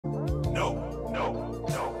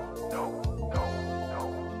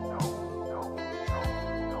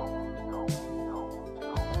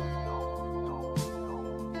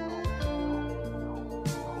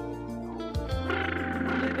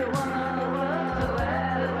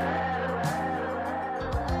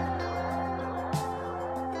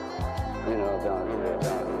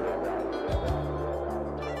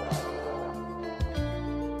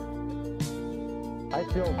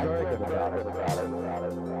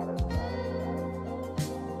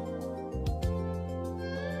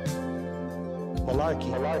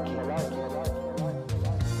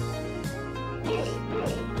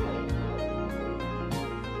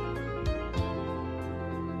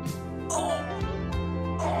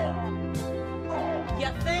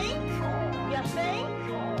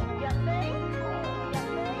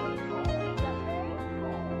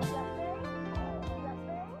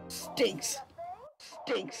Stinks.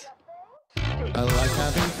 I like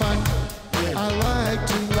having fun. I like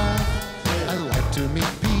to laugh. I like to meet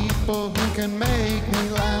people who can make me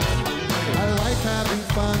laugh. I like having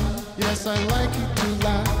fun. Yes, I like to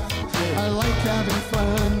laugh. I like having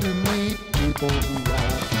fun to meet people who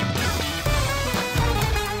laugh.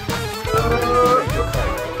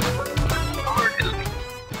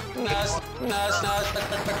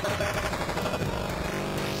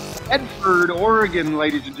 Bedford, Oregon,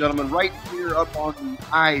 ladies and gentlemen, right here up on the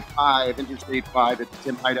I-5, Interstate 5 at the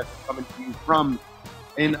Tim Hyde, coming to you from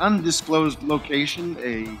an undisclosed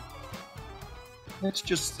location, let's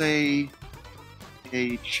just say,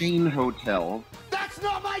 a chain hotel. That's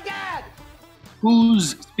not my dad!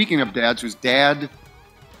 Speaking of dads, whose dad,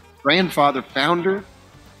 grandfather, founder.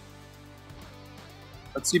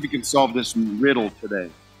 Let's see if we can solve this riddle today.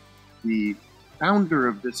 The founder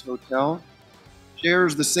of this hotel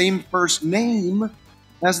shares the same first name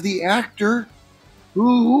as the actor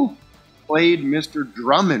who played Mr.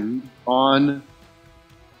 Drummond on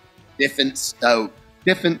Different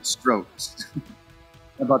Strokes.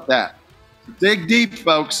 How about that? So dig deep,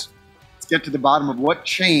 folks. Let's get to the bottom of what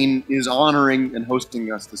chain is honoring and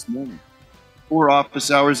hosting us this morning. 4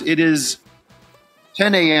 office hours. It is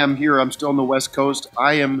 10 a.m. here. I'm still on the West Coast.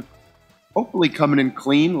 I am hopefully coming in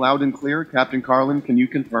clean, loud and clear. Captain Carlin, can you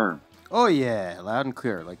confirm? Oh yeah, loud and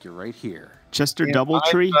clear, like you're right here. Chester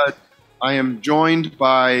Doubletree. I am joined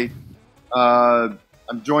by DJ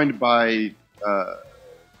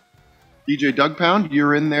Doug Pound.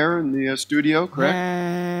 You're in there in the studio, correct?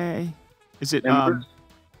 Yay. Is it?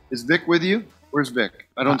 Is Vic with you? Where's Vic?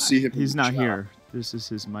 I don't see him. He's not here. This is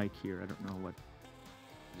his mic here. I don't know what.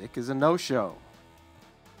 Vic is a no-show.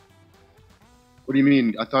 What do you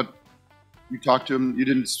mean? I thought you talked to him. You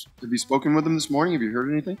didn't. Have you spoken with him this morning? Have you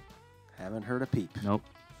heard anything? Haven't heard a peep. Nope.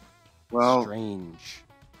 Well, strange.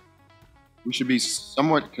 We should be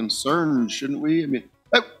somewhat concerned, shouldn't we? I mean,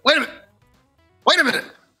 hey, wait a minute! Wait a minute!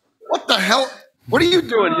 What the hell? What are you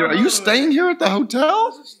doing here? Are you staying here at the hotel? I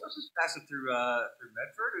was just passing through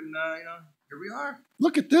Bedford, and here we are.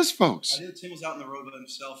 Look at this, folks. I knew Tim was out on the road by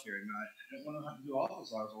himself here, and I didn't want to have to do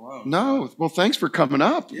office hours alone. No, well, thanks for coming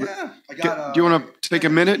up. Yeah, do you want to take a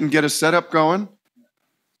minute and get a setup going?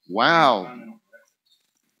 Wow.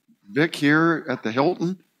 Vic here at the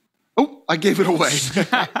Hilton. Oh, I gave it away.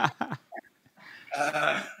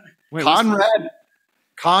 Wait,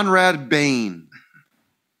 Conrad Bain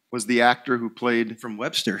was the actor who played from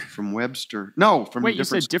Webster. No, from Wait, you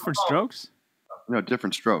said Different Strokes? No,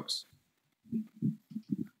 Different Strokes.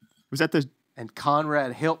 Was that the and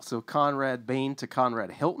Conrad Hilton? So Conrad Bain to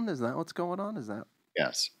Conrad Hilton? Is that what's going on? Is that?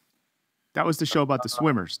 Yes. That was the show about the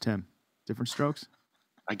swimmers, Tim. Different Strokes?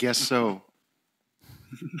 I guess so.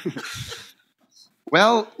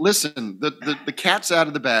 Well, listen, the cat's out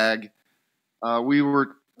of the bag. We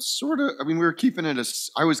were we were keeping it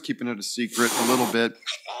I was keeping it a secret a little bit.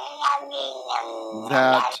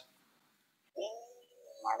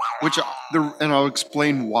 And I'll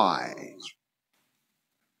explain why.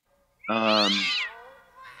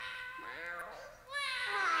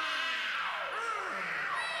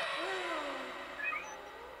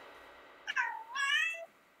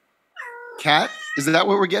 Cat? Is that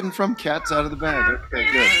what we're getting from? Cat's out of the bag.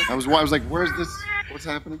 Okay, good. I was like, where's this? What's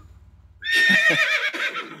happening?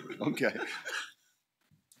 Okay.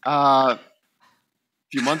 A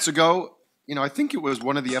few months ago, I think it was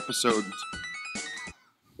one of the episodes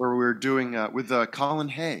where we were doing with Colin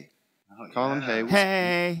Hay. Colin Hay.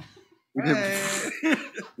 Hey.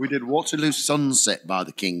 We did Waterloo Sunset by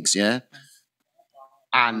the Kinks, yeah?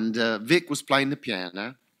 And Vic was playing the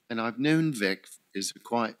piano, and I've known Vic is a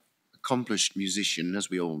quite accomplished musician, as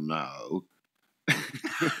we all know.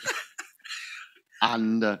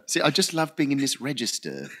 And see, I just love being in this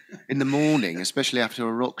register in the morning, especially after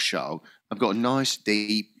a rock show. I've got a nice,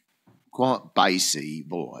 deep, quite bassy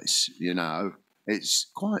voice, It's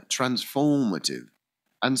quite transformative.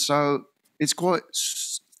 And so it's quite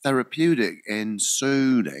therapeutic and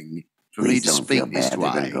soothing for me to speak this way.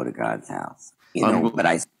 We're going to go to God's house. I'm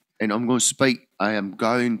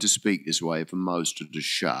going to speak this way for most of the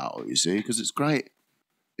show, you see, because it's great.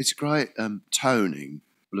 It's great toning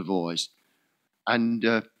for the voice.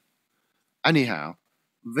 And anyhow,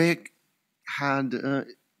 Vic had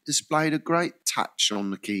displayed a great touch on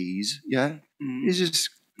the keys, yeah? Mm-hmm. He just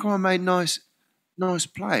kind of made nice nice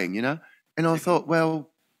playing, you know. And I thought,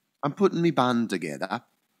 well, I'm putting my band together.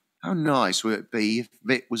 How nice would it be if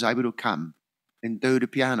Vic was able to come and do the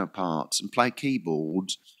piano parts and play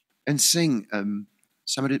keyboards and sing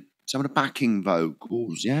some of the backing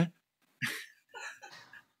vocals, yeah?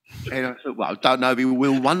 And I thought, well, I don't know if he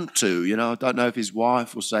will want to, you know. I don't know if his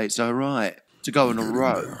wife will say it's all right to go in a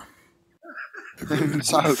row.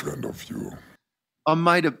 So friend of you. I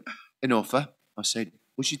made an offer. I said,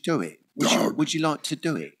 would you do it? Would you like to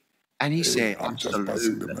do it? And he said, I'm just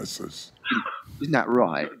passing the message. Isn't that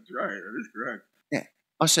right? That's right. That is correct. Yeah.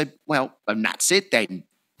 I said, well, and that's it then.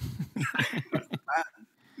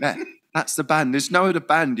 Yeah, that's the band. There's no other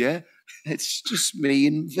band, yeah? It's just me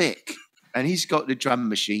and Vic. And he's got the drum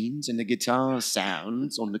machines and the guitar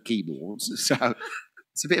sounds on the keyboards. So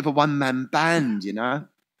it's a bit of a one-man band, you know?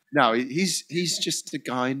 No, he's just a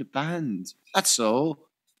guy in the band. That's all.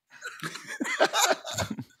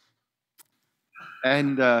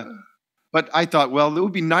 And but I thought, well, it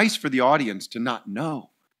would be nice for the audience to not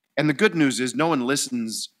know. And the good news is no one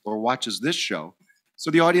listens or watches this show,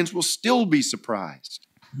 so the audience will still be surprised.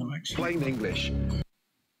 Plain English.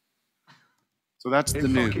 So that's the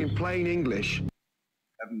news. Fucking plain English.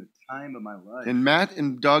 Having the time of my life. And Matt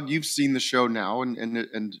and Doug, you've seen the show now,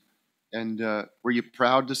 and were you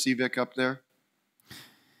proud to see Vic up there?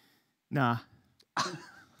 Nah.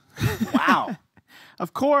 Wow.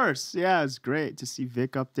 Of course. Yeah, it's great to see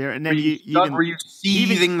Vic up there. And then Doug, were you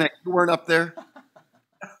seething that you weren't up there?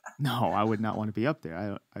 No, I would not want to be up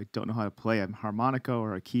there. I don't know how to play a harmonica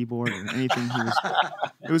or a keyboard or anything.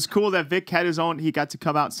 It was cool that Vic had his own. He got to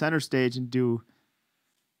come out center stage and do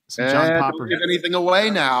some John Popper. Don't give anything away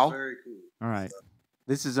now. Very cool. All right.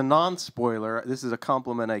 This is a non-spoiler. This is a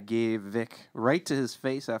compliment I gave Vic right to his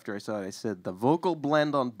face after I saw it. I said, the vocal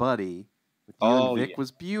blend on Buddy with you and Vic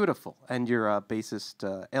was beautiful. And your bassist,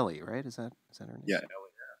 Ellie, right? Is that her name? Yeah.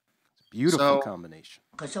 It's a beautiful combination.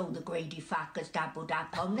 Because all the greedy fuckers doubled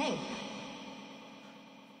up on them.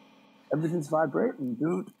 Everything's vibrating,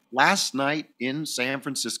 dude. Last night in San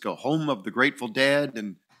Francisco, home of the Grateful Dead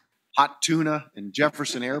and Hot Tuna and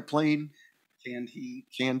Jefferson Airplane. Canned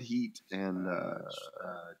Heat. And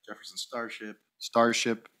Jefferson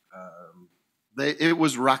Starship. It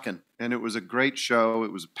was rocking, and it was a great show.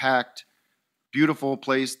 It was packed, beautiful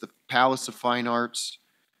place, the Palace of Fine Arts,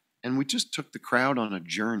 and we just took the crowd on a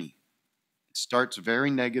journey. It starts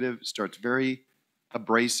very negative, it starts very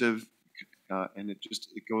abrasive, and it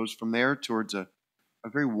goes from there towards a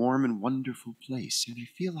very warm and wonderful place. And I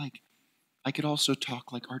feel like I could also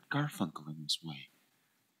talk like Art Garfunkel in this way.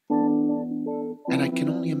 And I can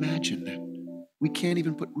only imagine that we can't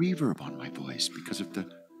even put reverb on my voice because of the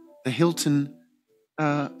Hilton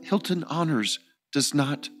Honors does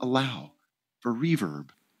not allow for reverb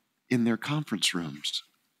in their conference rooms.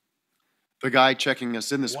 The guy checking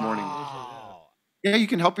us in this morning. Yeah, you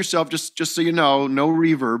can help yourself, just so you know, no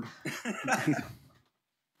reverb. But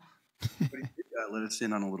he did let us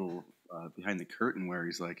in on a little behind the curtain where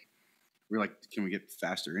he's like, we're like, can we get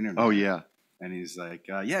faster internet? Oh, yeah. And he's like,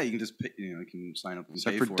 yeah, you can just pick, you can sign up and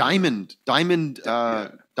Except pay for for Diamond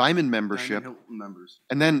membership. Diamond Hilton members.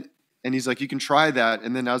 And he's like, you can try that.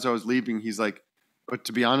 And then as I was leaving, he's like, but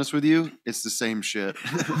to be honest with you, it's the same shit.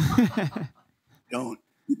 Don't.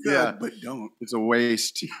 Yeah, but don't. It's a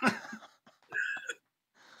waste.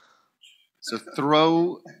 So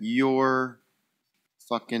throw your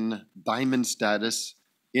fucking Diamond status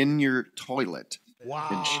in your toilet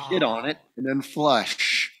and shit on it and then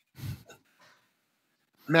flush.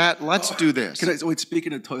 Matt, let's do this. Wait,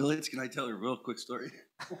 speaking of toilets, can I tell a real quick story?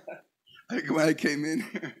 When I came in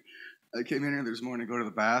here this morning to go to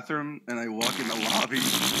the bathroom, and I walk in the lobby.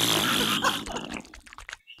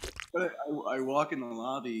 But I walk in the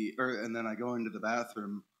lobby, and then I go into the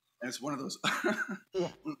bathroom, and it's one of those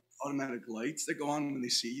automatic lights that go on when they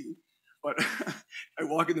see you. But I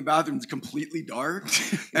walk in the bathroom, it's completely dark,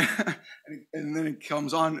 and then it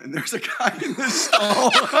comes on, and there's a guy in the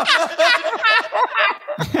stall.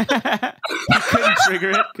 You couldn't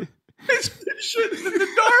trigger it. It's shit in the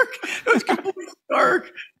dark. It was completely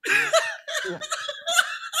dark.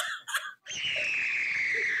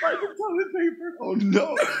 Like the toilet paper. Oh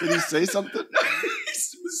no! Did he say something?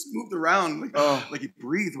 He was moved around, like he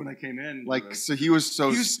breathed when I came in. Like so, he was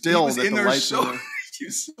still he was that in the there lights were. He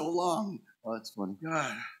was so long. Oh, that's funny.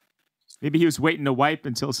 God. Maybe he was waiting to wipe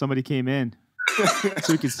until somebody came in,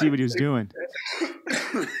 so he could see what he was doing.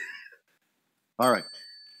 All right,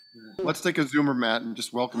 let's take a zoomer, Matt, and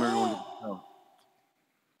just welcome everyone to the show.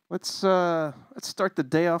 Let's start the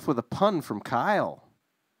day off with a pun from Kyle.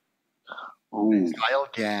 Oh, Kyle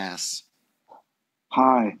Gass.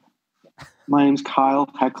 Hi, my name's Kyle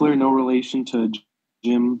Heckler, no relation to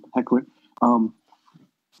Jim Heckler.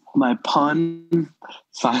 My pun,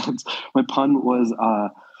 silence. My pun was,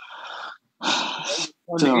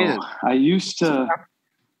 so I used to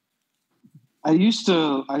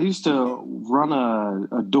run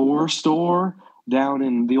a door store down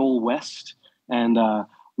in the Old West, and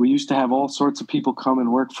we used to have all sorts of people come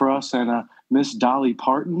and work for us. And Miss Dolly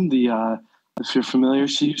Parton, if you're familiar,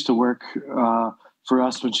 she used to work for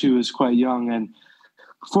us when she was quite young. And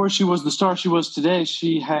before she was the star she was today,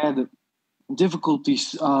 she had difficulty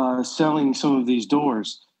selling some of these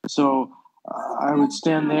doors. So I would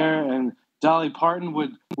stand there, and Dolly Parton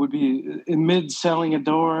would be in mid selling a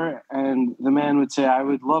door, and the man would say, "I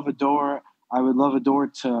would love a door. I would love a door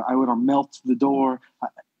to. I would melt the door.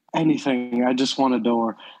 Anything. I just want a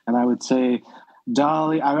door." And I would say,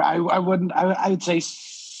 "Dolly, I wouldn't. I would say,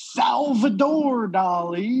 Salvador,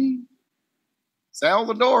 Dolly.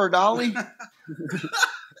 Salvador, Dolly."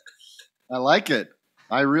 I like it.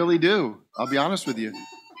 I really do. I'll be honest with you.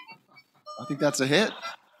 I think that's a hit.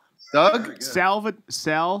 Doug? Salvador,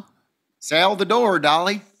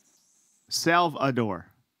 Dolly. Salvador.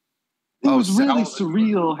 It was really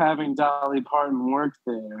surreal having Dolly Parton work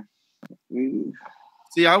there.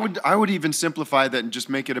 See, I would even simplify that and just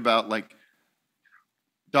make it about like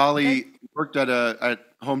Dolly worked at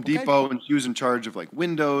Home Depot, and she was in charge of like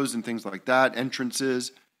windows and things like that,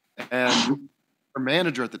 entrances, and her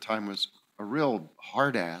manager at the time was a real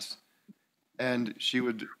hard ass, and she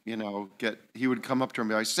would, he would come up to her and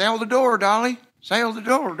be like, "Sail the door, Dolly. Sail the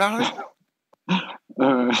door, Dolly."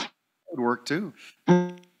 That would work too.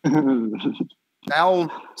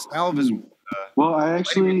 Salve is. Well, I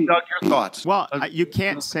actually. Doug, your thoughts? Well, you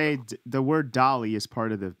can't say the word Dolly is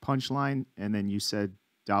part of the punchline, and then you said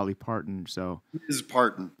Dolly Parton. So Ms.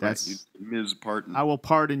 Parton. That's right. Ms. Parton. I will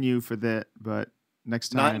pardon you for that, but next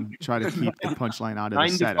time try to keep the punchline out of the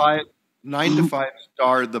setup. 9 to 5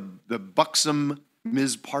 star the buxom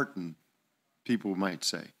Ms. Parton, people might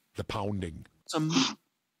say. The pounding.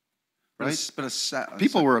 Right?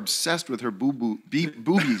 People were obsessed with her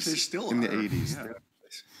boobies still in the are. 80s. Yeah.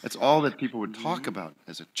 That's all that people would talk about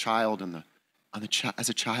as a child on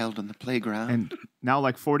the playground. And now,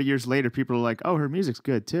 like 40 years later, people are like, "Oh, her music's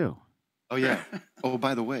good too." Oh yeah. Oh,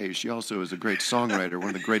 by the way, she also is a great songwriter, one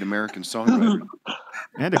of the great American songwriters,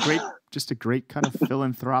 and just a great kind of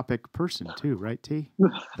philanthropic person too, right, T?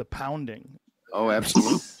 The pounding. Oh,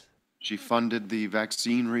 absolutely. She funded the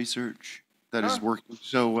vaccine research that is working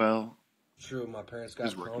so well. True, my parents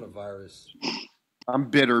got coronavirus. I'm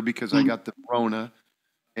bitter because I got the Rona,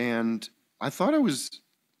 and I thought I was,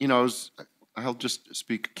 I'll just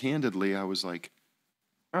speak candidly. I was like,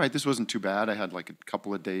 all right, this wasn't too bad. I had like a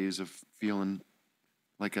couple of days of feeling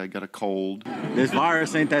like I got a cold. This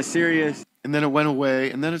virus ain't that serious. And then it went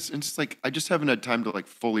away, and then it's like I just haven't had time to like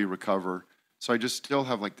fully recover. So I just still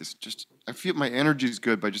have like this, I feel my energy is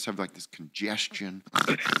good, but I just have like this congestion.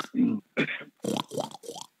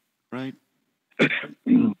 Right? I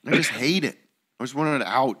just hate it. I just want it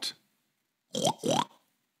out.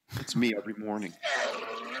 It's me every morning.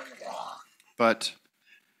 But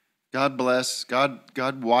God bless,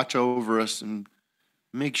 God watch over us and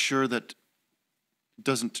make sure that it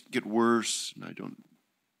doesn't get worse and I don't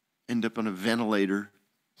end up on a ventilator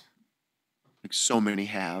like so many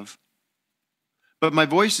have. But my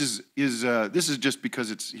voice is this is just because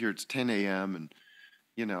it's 10 a.m. and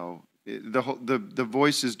the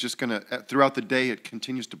voice is just gonna throughout the day it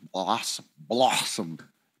continues to blossom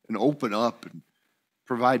and open up and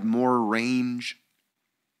provide more range.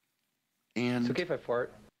 And It's okay if I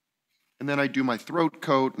fart. And then I do my throat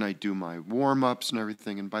coat and I do my warm-ups and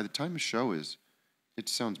everything, and by the time the show is, it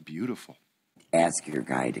sounds beautiful. Ask your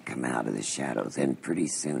guy to come out of the shadows, and pretty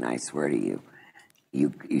soon, I swear to you,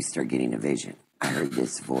 you start getting a vision. I heard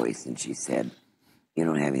this voice, and she said, "You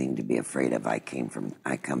don't have anything to be afraid of. I come from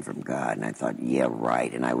God." And I thought, yeah,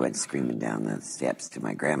 right. And I went screaming down the steps to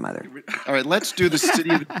my grandmother. All right, let's do the city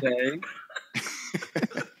of the day.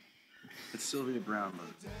 It's Sylvia Brown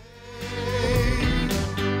mode.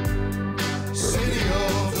 City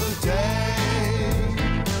of the day.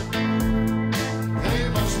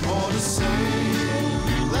 Ain't much more to say.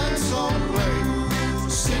 Let's all play.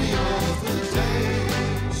 City of the day.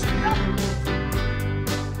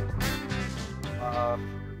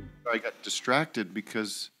 I got distracted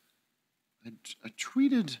because I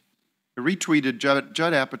retweeted Judd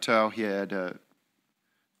Apatow. He had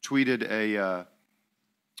tweeted a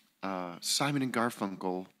Simon and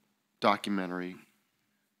Garfunkel documentary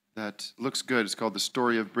that looks good. It's called The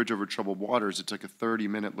Story of Bridge Over Troubled Waters. It's like a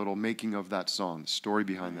 30-minute little making of that song, the story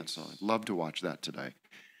behind that song. I'd love to watch that today.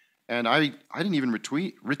 And I didn't even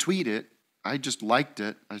retweet it. I just liked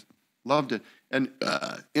it. Loved it. And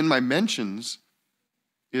in my mentions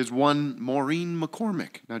is one Maureen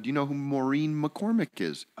McCormick. Now, do you know who Maureen McCormick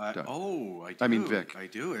is? Doug? I do. I mean, Vic. I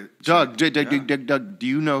do. Doug, Doug, do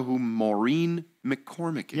you know who Maureen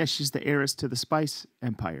McCormick is? Yeah, she's the heiress to the Spice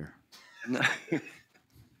Empire.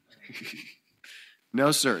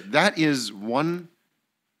 No, sir. That is one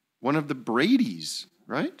of the Bradys,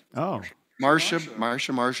 right? Oh.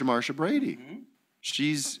 Marsha Brady. Mm-hmm.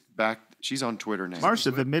 She's back. She's on Twitter now.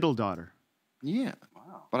 Marsha, the middle daughter. Yeah.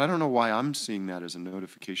 Wow. But I don't know why I'm seeing that as a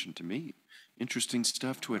notification to me. Interesting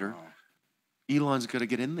stuff, Twitter. Wow. Elon's got to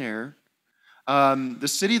get in there. The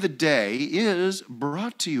city of the day is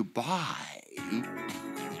brought to you by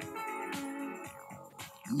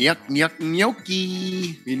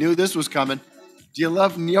gnocchi. You knew this was coming. Do you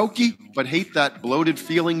love gnocchi but hate that bloated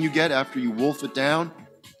feeling you get after you wolf it down?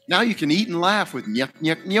 Now you can eat and laugh with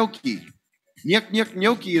gnocchi.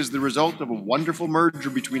 Gnocchi is the result of a wonderful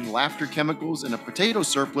merger between laughter chemicals and a potato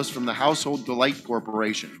surplus from the Household Delight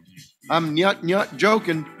Corporation. I'm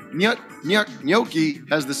joking. Gnocchi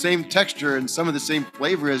has the same texture and some of the same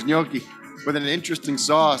flavor as gnocchi, with an interesting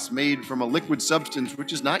sauce made from a liquid substance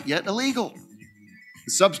which is not yet illegal.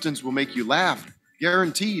 The substance will make you laugh,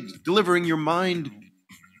 guaranteed, delivering your mind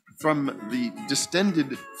from the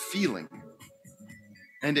distended feeling.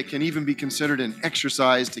 And it can even be considered an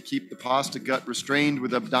exercise to keep the pasta gut restrained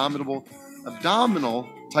with abdominal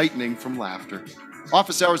tightening from laughter.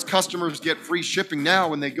 Office hours customers get free shipping now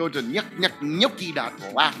when they go to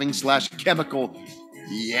gnocchi.laughing/chemical.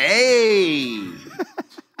 Yay!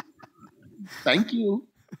 Thank you.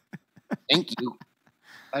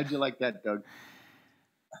 How'd you like that, Doug?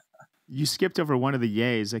 You skipped over one of the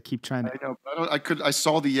yays. I keep trying to. I know. I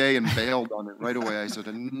saw the yay and bailed on it right away. I said,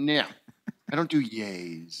 nah. I don't do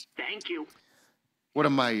yays. Thank you. What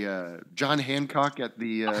am I, John Hancock at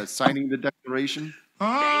the signing the Declaration?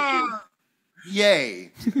 Thank you.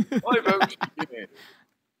 Yay. I vote yay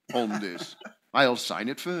on this. I'll sign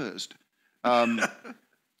it first. Let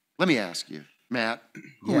me ask you, Matt,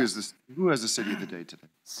 who has the city of the day today?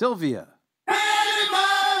 Sylvia.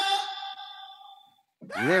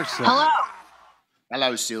 There, Sylvia. Hello.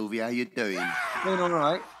 Hello, Sylvia. How you doing? Doing all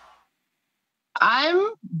right.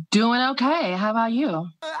 I'm doing okay. How about you?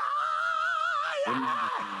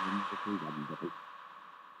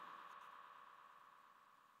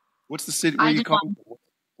 What's the city? Where are you calling?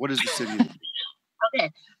 What is the city?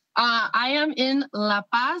 Okay. I am in La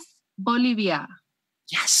Paz, Bolivia.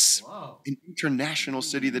 Yes. Wow. An international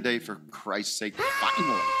city of the day, for Christ's sake.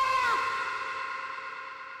 Finally.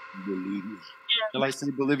 Bolivia. Shall I say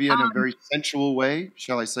Bolivia in a very sensual way?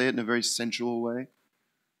 Shall I say it in a very sensual way?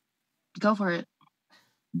 Go for it.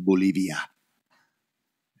 Bolivia.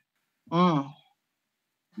 Mm.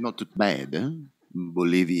 Not too bad, huh?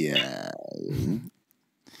 Bolivia.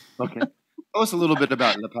 Okay. Tell us a little bit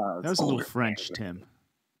about La Paz. That was a little French, Tim.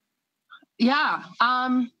 Yeah.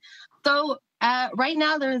 So right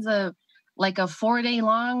now there's a 4-day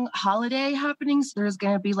long holiday happening. So there's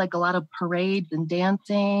going to be like a lot of parades and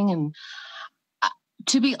dancing. And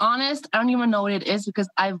to be honest, I don't even know what it is because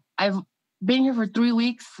I've been here for 3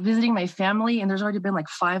 weeks visiting my family, and there's already been like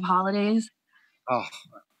 5 holidays. Oh,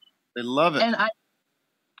 they love it. And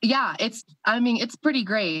it's pretty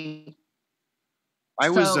great.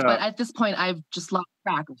 But at this point, I've just lost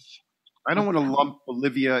track of. I don't want to lump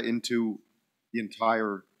Bolivia into the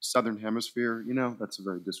entire Southern Hemisphere. You know, that's a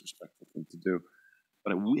very disrespectful thing to do.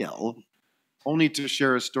 But I will. Only to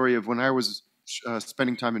share a story of when I was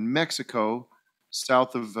spending time in Mexico,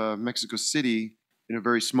 south of Mexico City, in a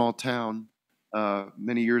very small town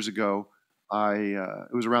many years ago.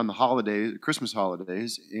 It was around the holidays, Christmas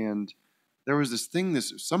holidays, and there was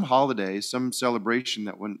some holiday, some celebration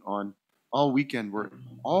that went on all weekend, where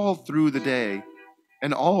all through the day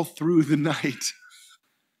and all through the night,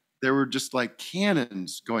 there were just like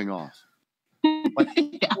cannons going off. Like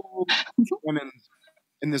cannons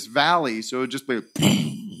in this valley, so it would just be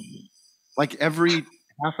like every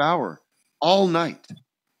half hour, all night.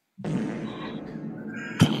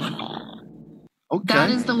 Okay. That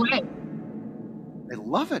is the way. I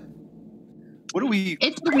love it. What do we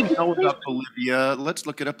know about Bolivia? Let's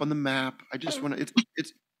look it up on the map. I just want to.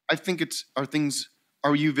 I think it's.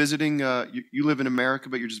 Are you visiting? You live in America,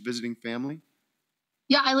 but you're just visiting family.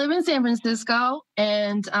 Yeah, I live in San Francisco,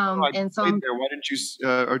 and and so there. Why didn't you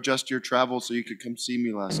adjust your travel so you could come see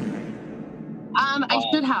me last night? I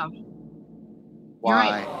should have. Why? You're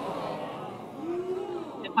right.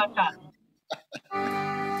 If I got.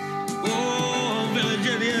 Oh, Village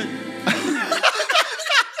Idiot.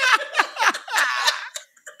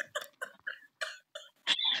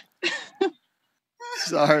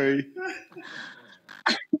 Sorry.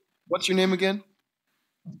 What's your name again?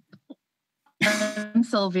 I'm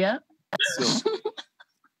Sylvia.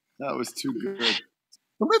 That was too good.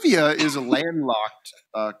 Bolivia is a landlocked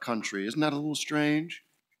country. Isn't that a little strange?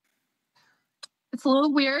 It's a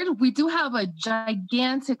little weird. We do have a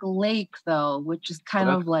gigantic lake, though, which is kind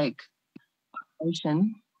of like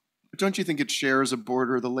ocean. But don't you think it shares a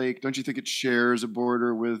border, the lake? Don't you think it shares a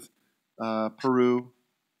border with Peru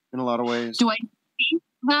in a lot of ways? Do I think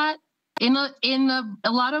that? In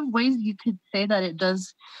a lot of ways, you could say that it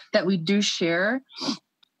does, that we do share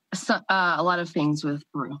a lot of things with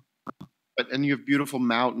Peru. And you have beautiful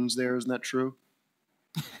mountains there, isn't that true?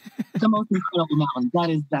 The most incredible mountain.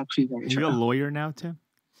 That is actually very true. Are you a lawyer now, Tim?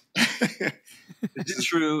 Is it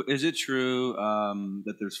true? Is it true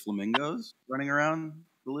that there's flamingos running around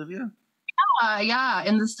Bolivia? Yeah.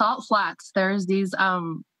 In the salt flats, there's these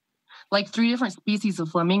like 3 different species of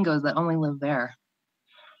flamingos that only live there.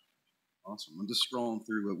 Awesome. I'm just scrolling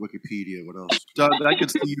through Wikipedia. What else? Doug, I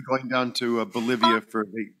could see you going down to Bolivia for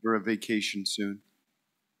a vacation soon.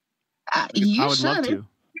 You I would should. love to.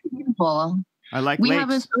 It's beautiful. I like We lakes. have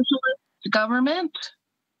a socialist government.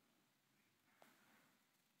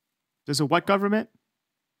 There's a what government?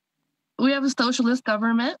 We have a socialist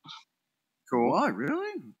government. Cool. What?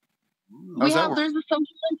 Really? There's a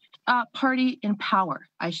socialist party in power,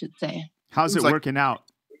 I should say. How's it working out?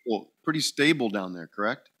 Well, pretty stable down there,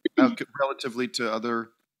 correct? Relatively to other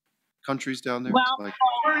countries down there. Well,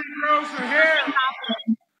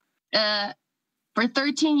 for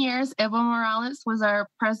 13 years, Evo Morales was our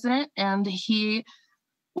president, and his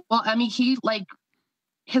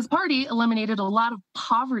party eliminated a lot of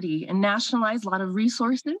poverty and nationalized a lot of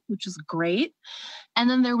resources, which is great. And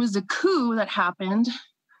then there was a coup that happened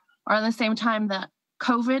around the same time that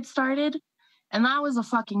COVID started, and that was a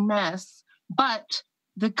fucking mess. But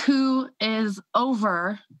the coup is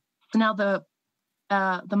over. So now the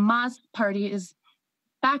Mas party is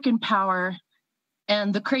back in power,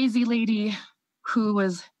 and the crazy lady who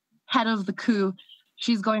was head of the coup,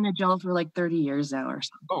 she's going to jail for like 30 years now or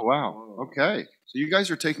something. Oh, wow. Okay. So you guys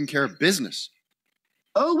are taking care of business.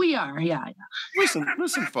 Oh, we are. Yeah. Listen,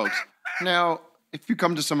 folks. Now, if you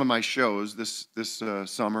come to some of my shows this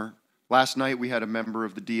summer, last night we had a member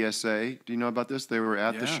of the DSA. Do you know about this? They were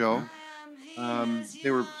at the show.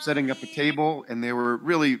 They were setting up a table, and they were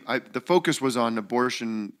really the focus was on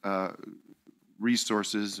abortion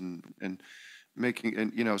resources and making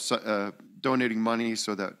and donating money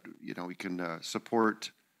so that we can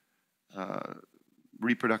support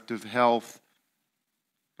reproductive health.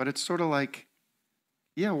 But it's sort of like,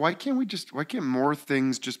 why can't more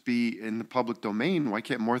things just be in the public domain? Why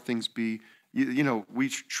can't more things be? We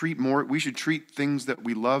should treat things that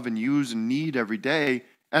we love and use and need every day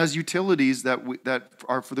as utilities that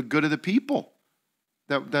are for the good of the people,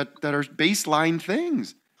 that are baseline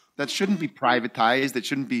things that shouldn't be privatized, that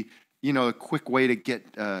shouldn't be a quick way to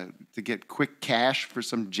get quick cash for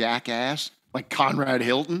some jackass like Conrad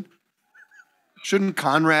Hilton. Shouldn't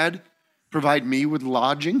Conrad provide me with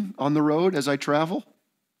lodging on the road as I travel?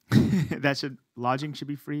 Lodging should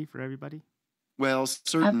be free for everybody. Well,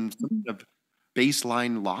 certain of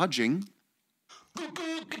baseline lodging.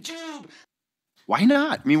 Why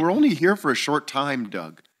not? I mean, we're only here for a short time,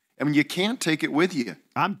 Doug. I mean, you can't take it with you.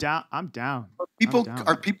 I'm down.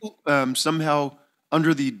 Are people somehow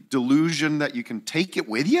under the delusion that you can take it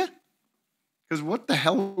with you? Because what the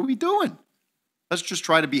hell are we doing? Let's just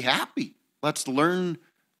try to be happy. Let's learn.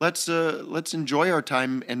 Let's enjoy our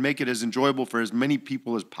time and make it as enjoyable for as many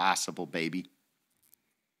people as possible, baby.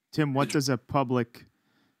 Tim, what does a public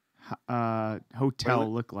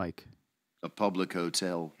hotel look like? A public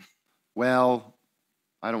hotel. Well,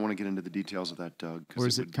 I don't want to get into the details of that, Doug. Or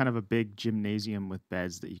is it kind of a big gymnasium with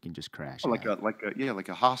beds that you can just crash? Like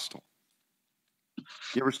a hostel.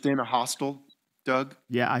 You ever stay in a hostel, Doug?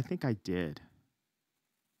 Yeah, I think I did.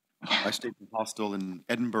 I stayed in a hostel in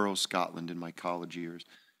Edinburgh, Scotland in my college years.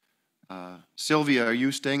 Sylvia, are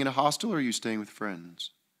you staying in a hostel or are you staying with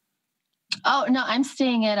friends? Oh, no, I'm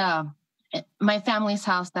staying at my family's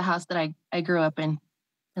house, the house that I grew up in.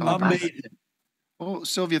 Amazing. Well,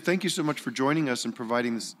 Sylvia, thank you so much for joining us and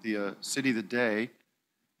providing the City of the Day. It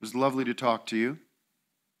was lovely to talk to you.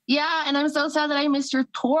 Yeah, and I'm so sad that I missed your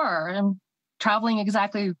tour. I'm traveling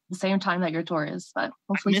exactly the same time that your tour is, but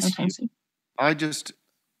hopefully sometime soon.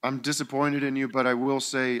 I'm disappointed in you, but I will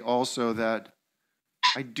say also that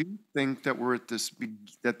I do think that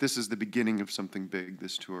that this is the beginning of something big,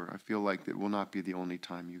 this tour. I feel like it will not be the only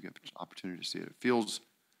time you get the opportunity to see it. It feels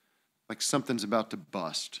like something's about to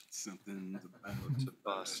bust. Something's about to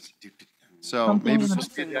bust. So maybe we'll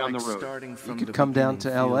see it down the road. You could come down to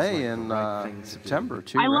LA in September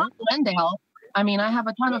too, I right? love Glendale. I mean, I have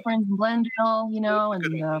a ton of friends in Glendale, you know, and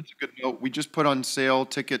That's a good note. We just put on sale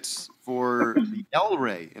tickets for the El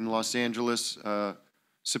Rey in Los Angeles,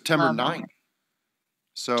 September 9th.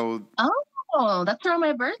 So oh, that's around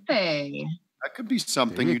my birthday. that could be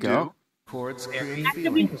something you you go. do. Chords That create could be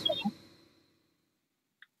feelings. interesting.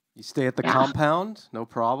 You stay at the Yeah. compound, no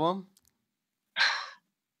problem.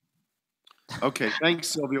 Okay, thanks,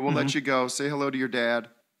 Sylvia. We'll let you go. Say hello to your dad.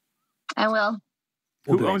 I will.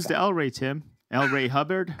 Who owns the El Rey, Tim? El Rey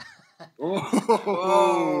Hubbard? Why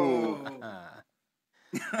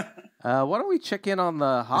don't we check in on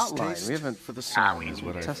the hotline? taste We haven't for the sound is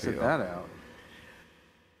what I tested feel. that out.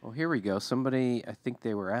 Well, here we go. Somebody, I think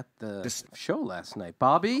they were at the show last night.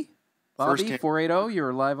 Bobby? First Bobby, hand. 480,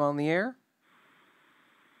 you're live on the air.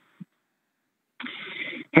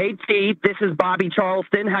 Hey, T, this is Bobby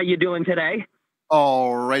Charleston. How you doing today?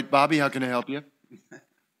 All right, Bobby, how can I help you?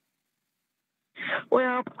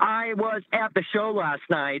 Well, I was at the show last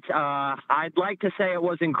night. I'd like to say it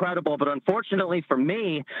was incredible, but unfortunately for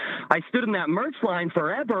me, I stood in that merch line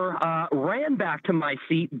forever, ran back to my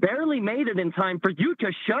seat, barely made it in time for you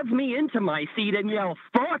to shove me into my seat and yell,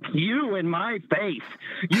 "Fuck you," in my face.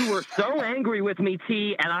 You were so angry with me,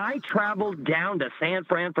 T, and I traveled down to San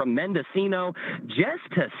Fran from Mendocino just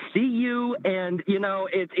to see you, and, you know,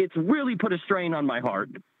 it's really put a strain on my heart.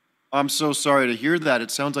 I'm so sorry to hear that.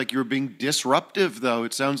 It sounds like you were being disruptive, though.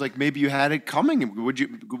 It sounds like maybe you had it coming. Would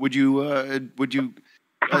you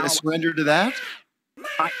surrender to that?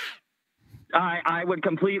 I would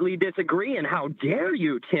completely disagree, and how dare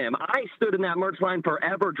you, Tim? I stood in that merch line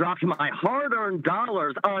forever, dropped my hard-earned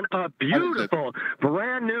dollars on a beautiful,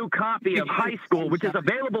 brand-new copy of High School, which is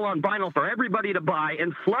available on vinyl for everybody to buy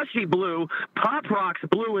in slushy blue, Pop Rocks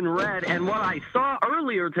blue and red, and what I saw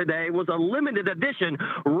earlier today was a limited edition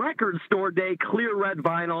record store day clear red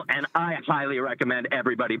vinyl, and I highly recommend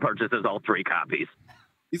everybody purchases all 3 copies.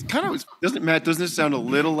 It's kind of doesn't it sound a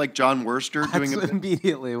little like John Worster doing That's it?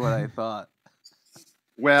 immediately what I thought.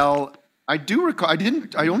 Well, I do recall.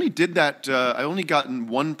 I only did that. I only got in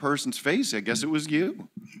one person's face. I guess it was you.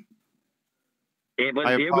 It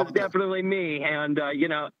was definitely me, and you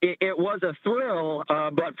know, it was a thrill.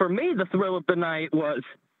 But for me, the thrill of the night was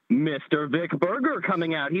Mr. Vic Berger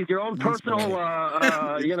coming out. He's your own personal,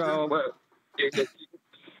 you know.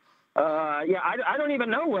 Yeah, I don't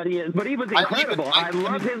even know what he is, but he was incredible. I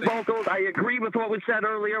love his vocals. I agree with what was said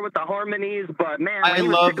earlier with the harmonies, but man, when he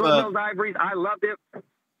was tickling those ivories, I loved it.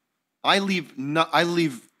 I leave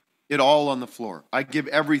it all on the floor. I give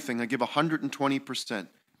everything. I give 120%,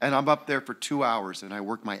 and I'm up there for 2 hours, and I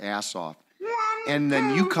work my ass off. And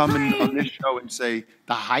then you come in on this show and say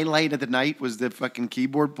the highlight of the night was the fucking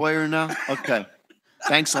keyboard player. Now, okay,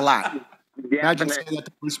 thanks a lot. Imagine saying that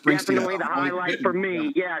to Bruce Springsteen. Definitely the highlight for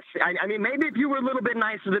me, yes. I mean, maybe if you were a little bit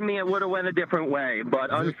nicer than me, it would have went a different way.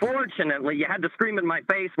 But unfortunately, you had to scream in my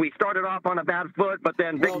face. We started off on a bad foot, but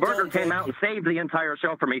then Big Berger came out and saved the entire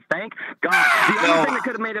show for me. Thank God. The only thing that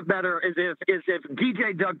could have made it better is if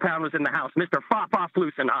DJ Doug Pound was in the house, Mr. Fop Off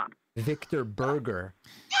Loose and Hop. Victor Berger.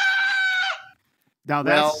 Now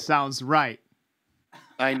that sounds right.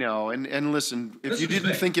 I know. And listen, if you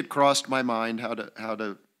didn't think it crossed my mind how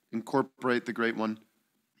to incorporate the great one,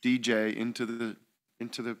 DJ, into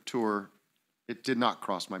the tour, it did not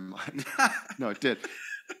cross my mind. No, it did.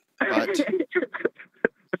 But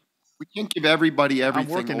we can't give everybody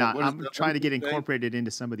everything. I'm working on. I'm trying to get incorporated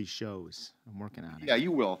into some of these shows. I'm working on it. Yeah,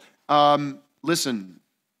 you will. Listen,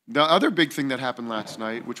 the other big thing that happened last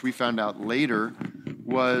night, which we found out later,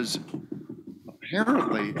 was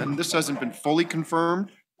apparently, and this hasn't been fully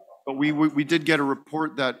confirmed, but we did get a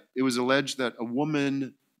report that it was alleged that a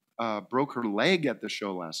woman broke her leg at the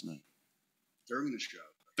show last night. During the show.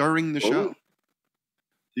 During the show.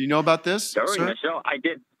 Do you know about this? During the show, I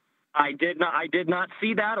did not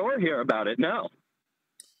see that or hear about it. No.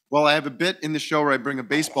 Well, I have a bit in the show where I bring a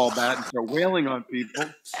baseball bat and start wailing on people.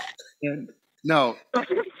 And no,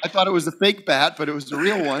 I thought it was a fake bat, but it was the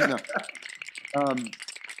real one. No,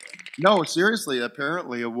 no, seriously.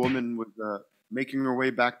 Apparently, a woman was making her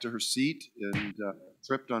way back to her seat and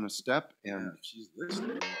tripped on a step. And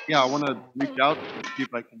yeah, I want to reach out and see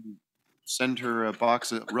if I can send her a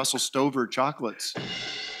box of Russell Stover chocolates.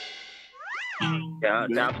 Yeah,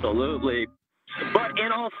 absolutely. But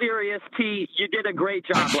in all seriousness, you did a great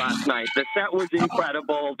job last night. The set was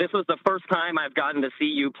incredible. This was the first time I've gotten to see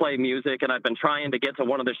you play music, and I've been trying to get to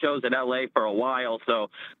one of the shows in L.A. for a while. So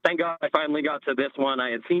thank God I finally got to this one.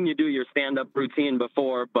 I had seen you do your stand-up routine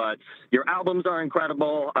before, but your albums are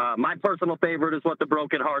incredible. My personal favorite is What the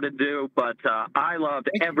Broken Hearted Do, but I loved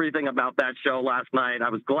everything about that show last night. I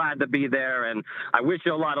was glad to be there, and I wish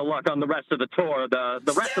you a lot of luck on the rest of the tour.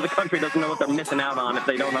 The rest of the country doesn't know what they're missing out on if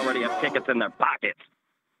they don't already have tickets in their pockets.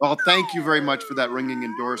 Well, thank you very much for that ringing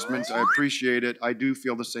endorsement. I appreciate it. I do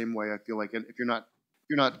feel the same way. I feel like if you're not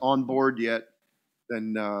on board yet,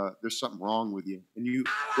 then there's something wrong with you. And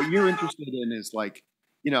what you're interested in is like,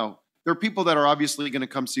 there are people that are obviously going to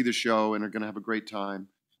come see the show and are going to have a great time,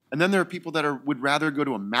 and then there are people that would rather go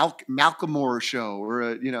to a Malcolmore show or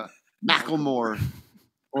a Macklemore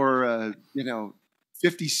or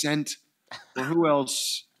 50 Cent or who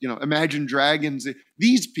else, Imagine Dragons.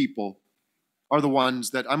 These people are the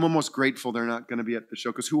ones that I'm almost grateful they're not going to be at the show,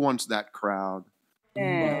 because who wants that crowd?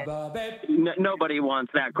 Nobody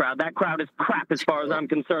wants that crowd. That crowd is crap as far as I'm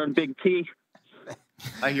concerned, Big T.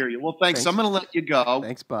 I hear you. Well, thanks. I'm going to let you go.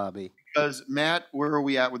 Thanks, Bobby. Because, Matt, where are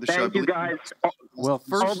we at with the show? Thank you, guys. Well,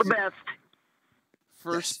 first, all the best.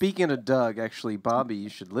 First, speaking of Doug, actually, Bobby, you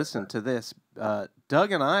should listen to this.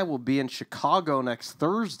 Doug and I will be in Chicago next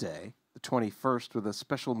Thursday, the 21st, with a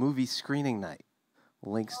special movie screening night.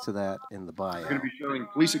 Links to that in the bio. We're going to be showing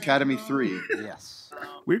Police Academy 3. Yes.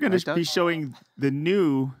 We're going to be showing the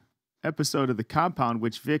new episode of The Compound,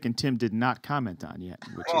 which Vic and Tim did not comment on yet.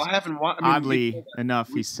 Which is I haven't. Oddly enough,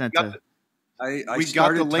 he sent a. I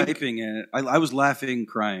started typing it. I was laughing,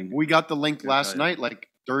 crying. We got the link last night, like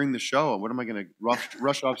during the show. What am I going to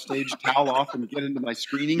rush off stage, towel off, and get into my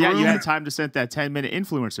screening room? Yeah, you had time to send that 10-minute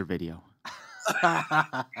influencer video.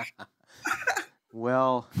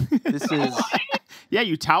 Well, this is. Yeah,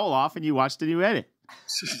 you towel off and you watch the new edit.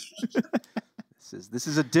 This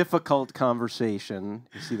is a difficult conversation.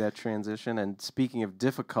 You see that transition? And speaking of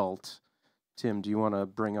difficult, Tim, do you want to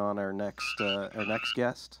bring on our next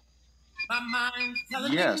guest?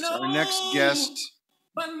 Yes, our next guest.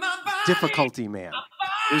 Difficulty man.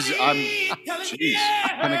 I'm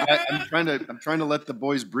trying to let the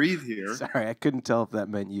boys breathe here. Sorry, I couldn't tell if that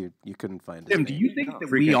meant you couldn't find it. Tim, do you think that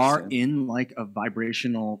we are in like a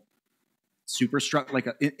vibrational superstructure,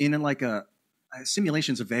 like a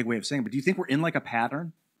simulation's a vague way of saying, but do you think we're in like a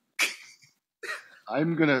pattern?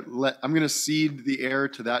 I'm gonna cede the air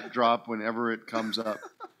to that drop whenever it comes up.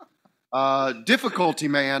 Difficulty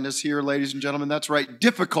Man is here, ladies and gentlemen. That's right,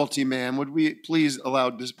 Difficulty Man. Would we please allow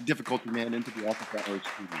this Difficulty Man into the office hours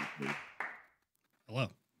studio, please? Hello.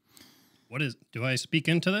 Do I speak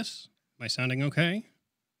into this? Am I sounding okay?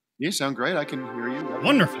 You sound great. I can hear you.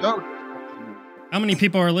 Wonderful. How many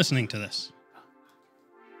people are listening to this?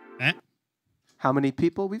 Matt? How many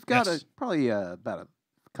people? We've got probably about a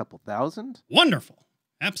couple thousand. Wonderful.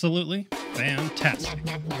 Absolutely fantastic.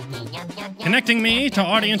 Connecting me to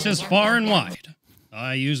audiences far and wide,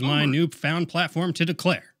 I use my newfound platform to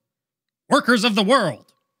declare, workers of the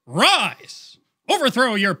world, rise!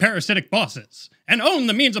 Overthrow your parasitic bosses and own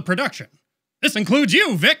the means of production. This includes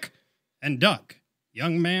you, Vic, and Doug.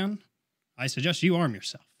 Young man, I suggest you arm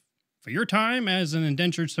yourself, for your time as an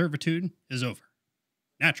indentured servitude is over.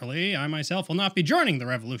 Naturally, I myself will not be joining the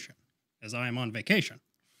revolution, as I am on vacation.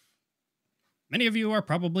 Many of you are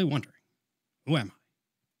probably wondering, who am I?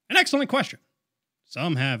 An excellent question.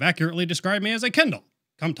 Some have accurately described me as a Kindle,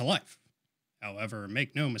 come to life. However,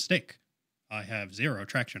 make no mistake, I have zero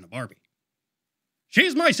attraction to Barbie.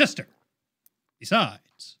 She's my sister.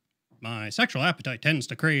 Besides, my sexual appetite tends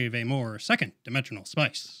to crave a more second-dimensional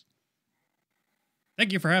spice.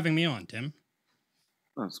 Thank you for having me on, Tim.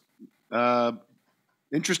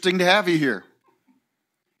 Interesting to have you here.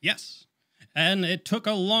 Yes, and it took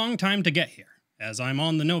a long time to get here, as I'm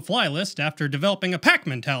on the no-fly list after developing a pack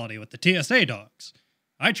mentality with the TSA dogs.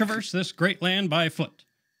 I traverse this great land by foot,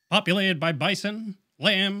 populated by bison,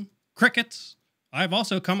 lamb, crickets. I've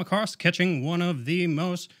also come across catching one of the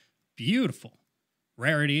most beautiful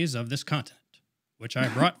rarities of this continent, which I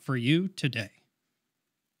brought for you today.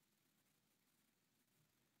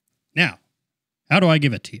 Now, how do I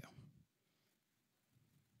give it to you?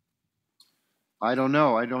 I don't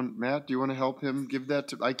know. Matt, do you want to help him give that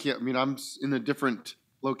to? I can't. I mean, I'm in a different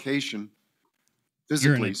location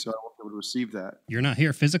physically, so I won't be able to receive that. You're not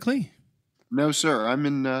here physically? No, sir. I'm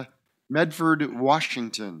in Medford,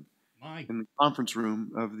 Washington, in the conference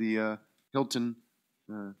room of the Hilton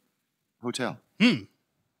Hotel.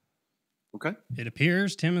 Okay. It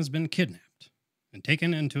appears Tim has been kidnapped and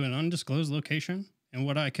taken into an undisclosed location in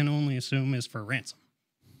what I can only assume is for ransom.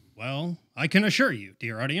 Well, I can assure you,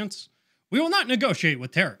 dear audience, We will not negotiate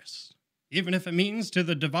with terrorists, even if it means to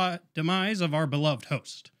the demise of our beloved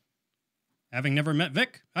host. Having never met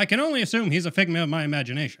Vic, I can only assume he's a figment of my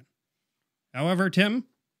imagination. However, Tim,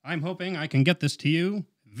 I'm hoping I can get this to you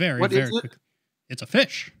very quickly. It's a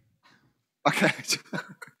fish. Okay.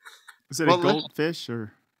 Is it a goldfish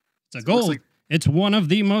or? It's a gold. It's one of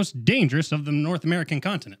the most dangerous of the North American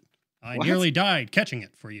continent. I nearly died catching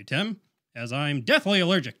it for you, Tim, as I'm deathly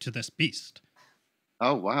allergic to this beast.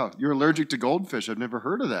 Oh, wow. You're allergic to goldfish. I've never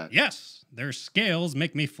heard of that. Yes, their scales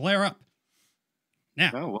make me flare up.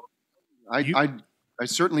 Now, oh, well, I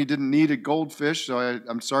certainly didn't need a goldfish, so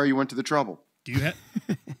I'm sorry you went to the trouble. Do you have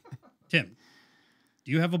Tim?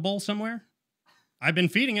 Do you have a bowl somewhere? I've been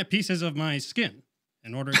feeding it pieces of my skin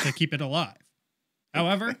in order to keep it alive.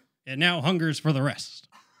 However, it now hungers for the rest.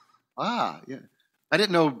 Ah, yeah. I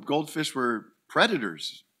didn't know goldfish were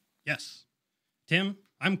predators. Yes. Tim,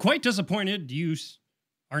 I'm quite disappointed you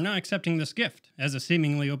are not accepting this gift as a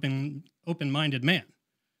seemingly open-minded man.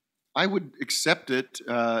 I would accept it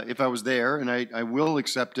if I was there, and I will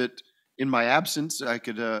accept it in my absence. I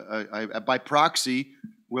could, by proxy,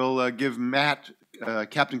 will give Matt,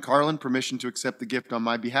 Captain Carlin, permission to accept the gift on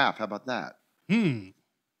my behalf. How about that?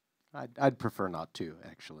 I'd prefer not to,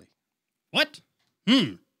 actually. What?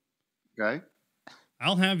 Okay.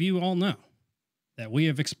 I'll have you all know that we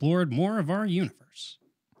have explored more of our universe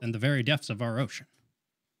than the very depths of our ocean.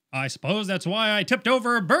 I suppose that's why I tipped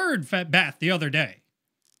over a bird bath the other day,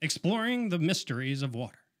 exploring the mysteries of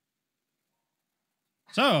water.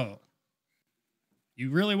 So, you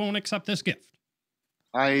really won't accept this gift?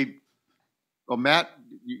 Well, Matt,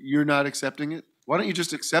 you're not accepting it? Why don't you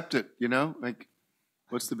just accept it, you know? Like,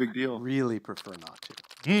 what's the big deal? Really prefer not to.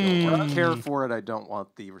 I don't care for it. I don't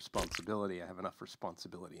want the responsibility. I have enough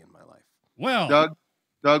responsibility in my life. Well,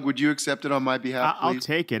 Doug, would you accept it on my behalf, please? I'll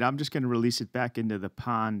take it. I'm just going to release it back into the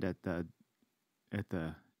pond at the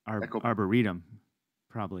Arboretum,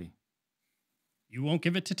 probably. You won't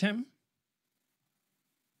give it to Tim?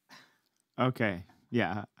 Okay.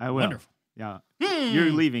 Yeah, I will. Wonderful. Yeah.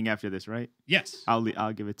 You're leaving after this, right? Yes.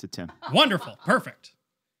 I'll give it to Tim. Wonderful. Perfect.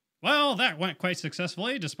 Well, that went quite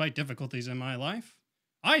successfully, despite difficulties in my life.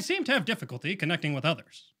 I seem to have difficulty connecting with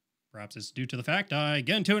others. Perhaps it's due to the fact I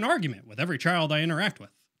get into an argument with every child I interact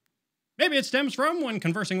with. Maybe it stems from when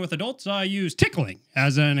conversing with adults, I use tickling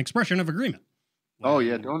as an expression of agreement. Oh,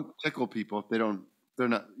 yeah, don't tickle people if they're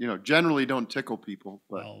not, generally don't tickle people.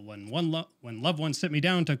 But. Well, when loved ones sit me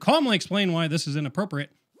down to calmly explain why this is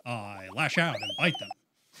inappropriate, I lash out and bite them.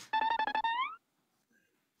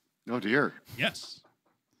 Oh, dear. Yes.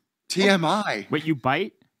 TMI. Wait, you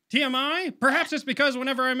bite? TMI? Perhaps it's because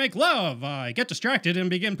whenever I make love, I get distracted and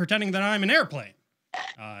begin pretending that I'm an airplane.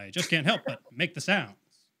 I just can't help but make the sounds.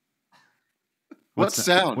 What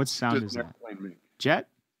sound? What sound is that? Jet?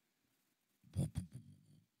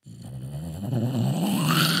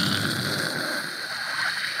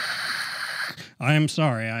 I am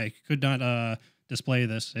sorry. I could not display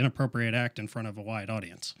this inappropriate act in front of a wide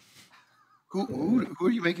audience. Who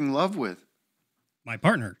are you making love with? My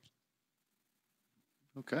partner.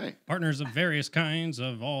 Okay. Partners of various kinds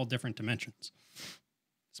of all different dimensions.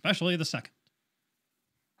 Especially the second.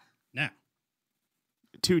 Now.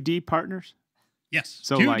 2D partners? Yes.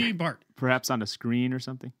 So 2D partners. Perhaps on a screen or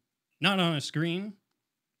something? Not on a screen,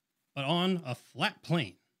 but on a flat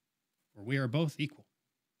plane where we are both equal.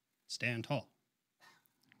 Stand tall.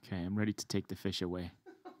 Okay, I'm ready to take the fish away.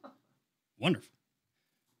 Wonderful.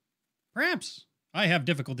 Perhaps I have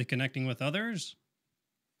difficulty connecting with others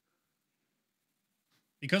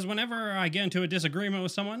because whenever I get into a disagreement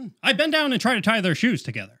with someone, I bend down and try to tie their shoes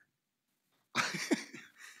together.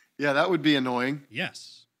 Yeah, that would be annoying.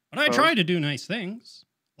 Yes. But I try to do nice things,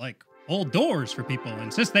 like hold doors for people,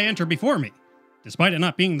 insist they enter before me, despite it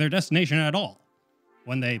not being their destination at all.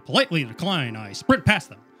 When they politely decline, I sprint past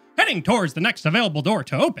them, heading towards the next available door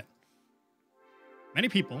to open. Many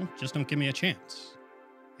people just don't give me a chance.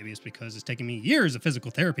 Maybe it's because it's taken me years of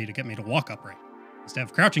physical therapy to get me to walk upright, instead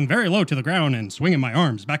of crouching very low to the ground and swinging my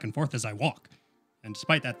arms back and forth as I walk. And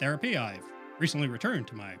despite that therapy, I've recently returned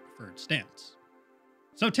to my preferred stance.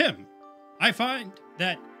 So, Tim, I find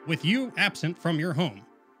that with you absent from your home,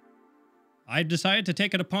 I decided to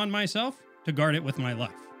take it upon myself to guard it with my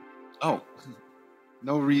life. Oh,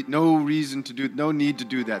 no need to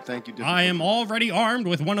do that. Thank you. I am already armed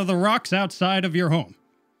with one of the rocks outside of your home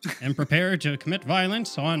and prepared to commit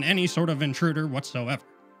violence on any sort of intruder whatsoever.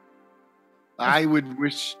 I would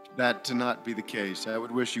wish that to not be the case. I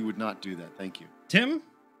would wish you would not do that. Thank you. Tim,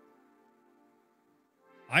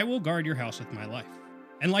 I will guard your house with my life.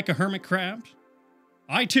 And like a hermit crab,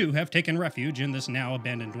 I too have taken refuge in this now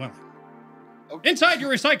abandoned dwelling. Inside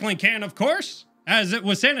your recycling can, of course, as it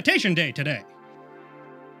was sanitation day today.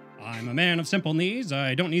 I'm a man of simple needs.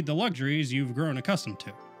 I don't need the luxuries you've grown accustomed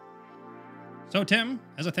to. So, Tim,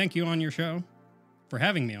 as a thank you on your show, for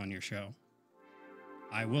having me on your show,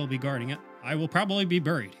 I will be guarding it. I will probably be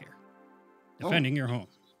buried here, defending your home.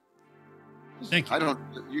 Thank you.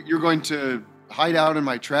 You're going to hide out in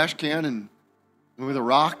my trash can and with a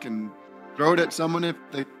rock and throw it at someone if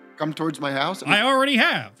they come towards my house? I already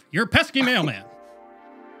have. You're pesky mailman.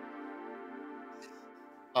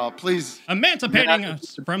 Please. Emancipating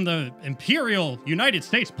us from the Imperial United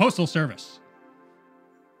States Postal Service.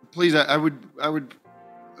 Please, I would,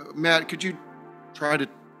 Matt, could you try to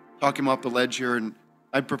talk him off the ledge here? And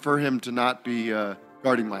I'd prefer him to not be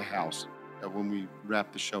guarding my house when we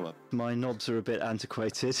wrap the show up. My knobs are a bit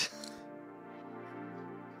antiquated.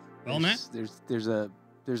 Well, Matt, there's a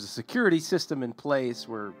security system in place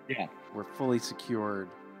where we're fully secured.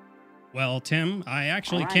 Well, Tim, I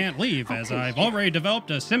actually can't leave as I've already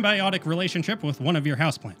developed a symbiotic relationship with one of your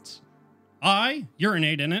houseplants. I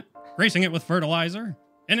urinate in it, racing it with fertilizer,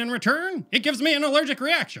 and in return, it gives me an allergic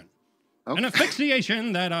reaction. An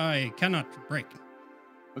asphyxiation that I cannot break.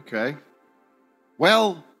 Okay.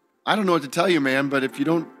 Well, I don't know what to tell you, man, but if you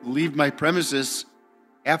don't leave my premises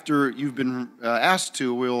after you've been asked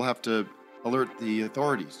to, we'll have to alert the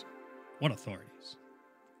authorities. What authorities?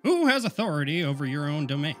 Who has authority over your own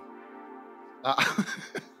domain?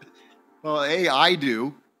 Well, A, I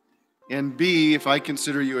do, and B, if I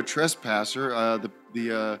consider you a trespasser,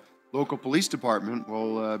 the local police department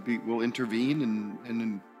will intervene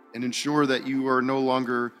and ensure that you are no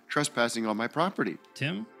longer trespassing on my property.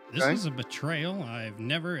 Tim, this is a betrayal I've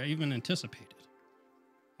never even anticipated.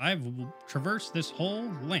 I've traversed this whole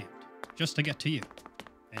land just to get to you,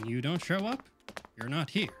 and you don't show up, you're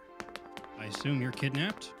not here. I assume you're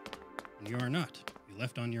kidnapped, and you are not. You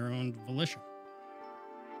left on your own volition.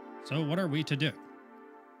 So what are we to do?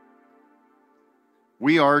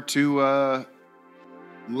 We are to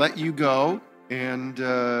let you go and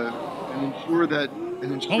ensure that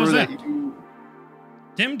you.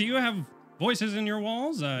 Tim, do you have voices in your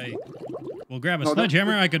walls? I will grab a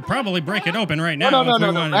sledgehammer. I could probably break it open right now.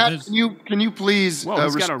 No. Matt, can you please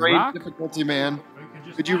restrain difficulty man?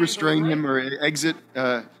 Could you restrain him or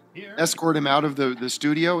escort him out of the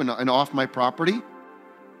studio and off my property?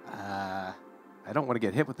 I don't want to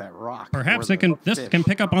get hit with that rock. Perhaps this can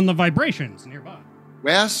pick up on the vibrations nearby.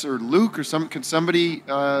 Wes or Luke or can somebody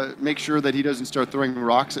make sure that he doesn't start throwing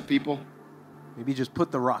rocks at people? Maybe just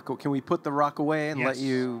put the rock. Can we put the rock away and let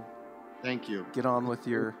you? Thank you. Get on with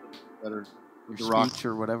your speech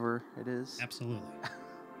or whatever it is. Absolutely.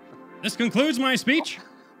 This concludes my speech,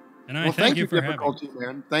 and I thank you for difficulty,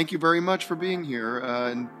 man. Thank you very much for being here.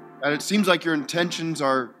 And it seems like your intentions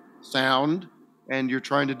are sound, and you're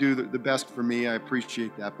trying to do the best for me. I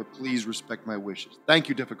appreciate that, but please respect my wishes. Thank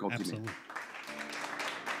you, difficulty, Absolutely. man.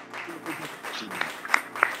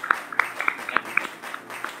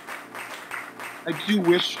 I do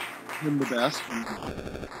wish him the best.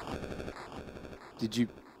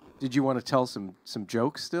 Did you want to tell some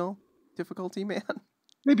jokes still? Difficulty man?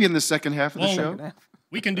 Maybe in the second half of the show.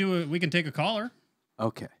 We can take a caller.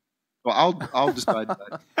 Okay. Well, I'll decide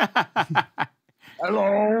that.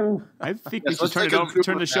 Hello. I think we should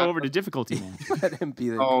turn the show over to difficulty man. Let him be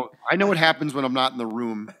there. Oh, I know what happens when I'm not in the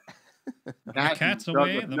room. The cat's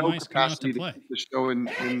away, the mice come out to play. The show in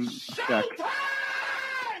check.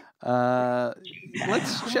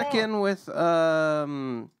 Let's check in with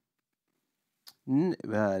Nick.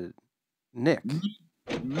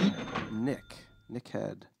 Nick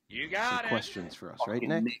had some questions for us, right,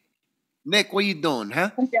 Nick? Nick, what you doing,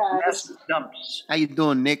 huh? Hey guys. How you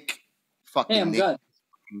doing, Nick? Fucking Hey, I'm Nick. good.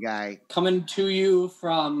 Guy. Coming to you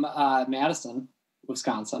from Madison,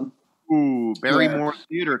 Wisconsin. Ooh, Barrymore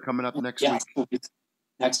Theater coming up next week.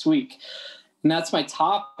 Next week. And that's my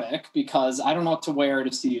topic because I don't know what to wear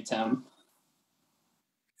to see you, Tim.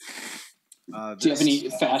 Do you have any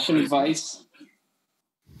fashion advice?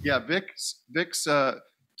 Yeah, Vix,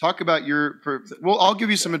 talk about well, I'll give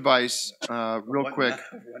you some advice real quick.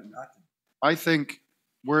 I think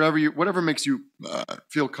whatever makes you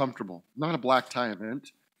feel comfortable. Not a black tie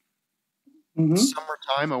event. Mm-hmm.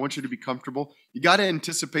 Summertime, I want you to be comfortable. You got to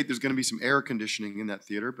anticipate there's going to be some air conditioning in that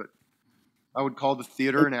theater, but I would call the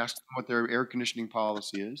theater and ask them what their air conditioning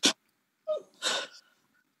policy is.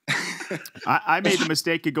 I made the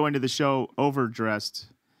mistake of going to the show overdressed.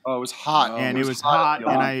 Oh, it was hot. And it was hot,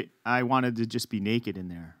 and I wanted to just be naked in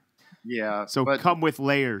there. Yeah. So come with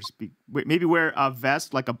layers. Maybe wear a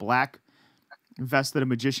vest, like a black vest that a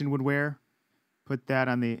magician would wear. Put that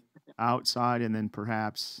on the outside, and then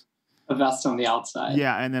perhaps A vest on the outside.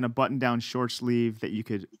 Yeah, and then a button-down short sleeve that you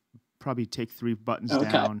could probably take 3 buttons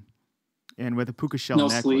down, and with a puka shell No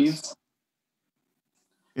necklace. sleeves.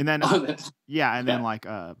 And then then like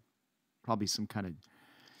probably some kind of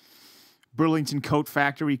Burlington Coat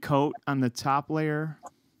Factory coat on the top layer.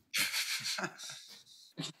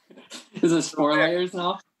 Is it 4 layers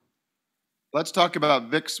now? Let's talk about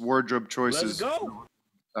Vic's wardrobe choices. Let's go.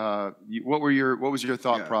 What was your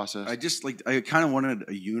thought process? I kind of wanted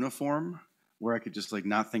a uniform where I could just like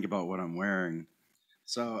not think about what I'm wearing.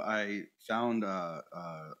 So I found a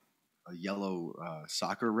yellow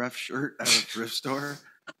soccer ref shirt at a thrift store,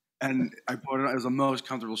 and I put it on. It was the most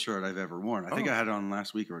comfortable shirt I've ever worn. I think I had it on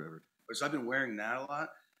last week or whatever. So I've been wearing that a lot,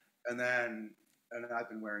 and then I've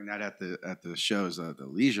been wearing that at the shows, the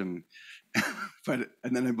Legion. And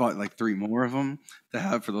then I bought like 3 more of them to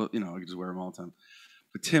have for the I could just wear them all the time.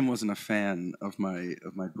 But Tim wasn't a fan of my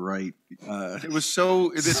bright. It was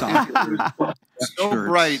so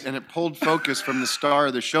bright, and it pulled focus from the star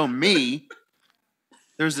of the show. Me,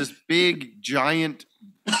 there's this big, giant,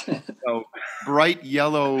 bright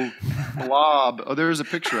yellow blob. Oh, there's a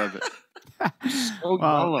picture of it. So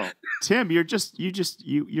yellow. Tim, you're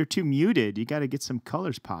too muted. You got to get some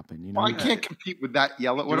colors popping. You know, I can't compete with that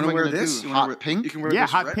yellow. What am I wear going to this? do? Hot pink? You can wear yeah,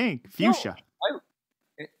 this hot red? pink, fuchsia.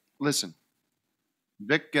 Listen,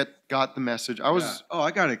 Vic got the message. I was. Oh, I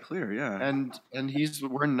got it clear. Yeah. And he's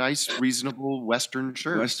wearing nice, reasonable Western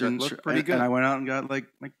shirts. Western that look shirt, pretty good. And I went out and got like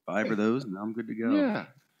 5 of those, and now I'm good to go. Yeah.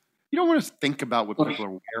 You don't want to think about what people are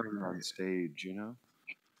wearing on stage, you know?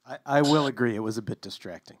 I will agree. It was a bit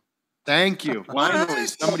distracting. Thank you. Finally,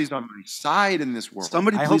 somebody's on my side in this world.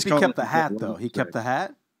 I hope he kept the hat, though. He kept the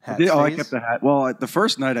hat? I kept the hat. Well, the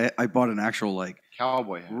first night I bought an actual like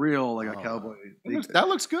cowboy hat. Real a cowboy. That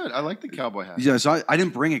looks good. I like the cowboy hat. Yeah, so I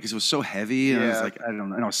didn't bring it because it was so heavy, and I was Yeah. like, I don't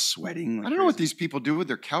know, and I was sweating. I don't know what these people do with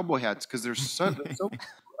their cowboy hats because they're so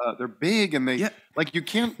they're big, and like you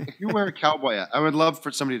can't. If you wear a cowboy hat, I would love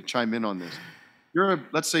for somebody to chime in on this.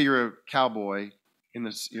 Let's say you're a cowboy in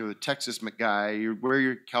this, you're a Texas guy. You wear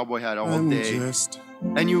your cowboy hat all day,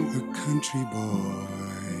 and you a country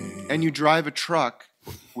boy, and you drive a truck,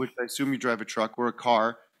 which I assume you drive a truck or a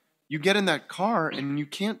car. You get in that car, and you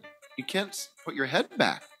can't put your head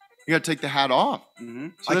back. You got to take the hat off. Mm-hmm.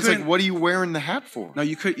 So that's like, what are you wearing the hat for? No,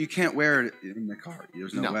 you can't wear it in the car.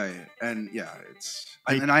 There's no No. way. And yeah,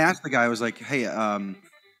 and I asked the guy, I was like, hey,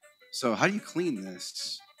 so how do you clean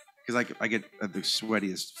this? Because I get the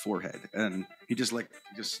sweatiest forehead, and he just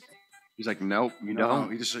he's like, nope, you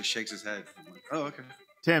don't. He just like, shakes his head. I'm like, oh, okay.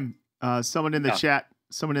 Tim, someone in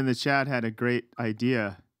the chat had a great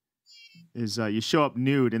idea. Is you show up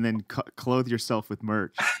nude and then clothe yourself with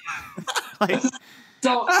merch.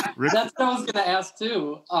 So that's what I was going to ask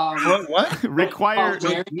too. What? Require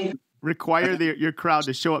your crowd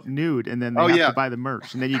to show up nude, and then they have to buy the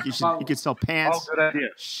merch, and then you could sell pants, good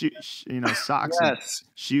idea. socks, and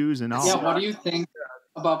shoes, and all. Yeah, what do you think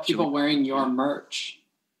about people wearing your merch?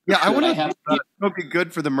 Yeah, I want to have. What would be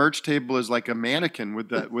good for the merch table is like a mannequin with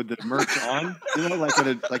the merch on,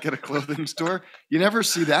 like at a clothing store. You never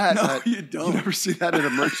see that. No, you don't. You never see that at a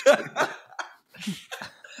merch table.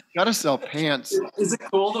 Got to sell pants. Is it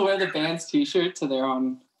cool to wear the band's T-shirt to their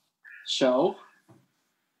own show?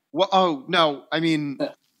 Well, oh no, I mean,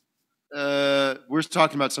 we're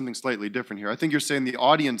talking about something slightly different here. I think you're saying the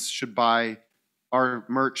audience should buy our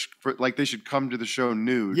merch like they should come to the show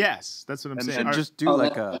nude. Yes, that's what I'm saying. And just do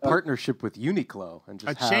like a partnership with Uniqlo and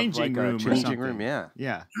just a changing room. Changing room,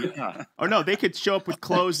 yeah. Or no, they could show up with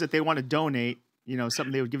clothes that they want to donate.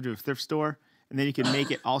 Something they would give to a thrift store, and then you can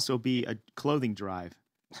make it also be a clothing drive.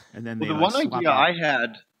 And then the one idea I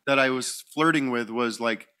had that I was flirting with was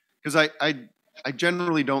like, because I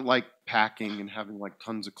generally don't like packing and having like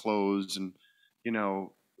tons of clothes and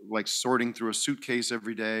like sorting through a suitcase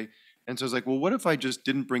every day. And so I was like, well, what if I just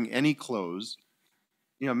didn't bring any clothes?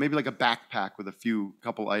 Maybe like a backpack with a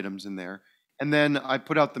couple items in there. And then I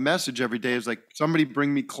put out the message every day. It's like, somebody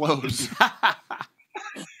bring me clothes.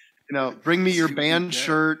 Bring me your band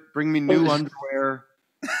shirt, bring me new underwear,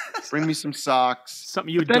 bring me some socks.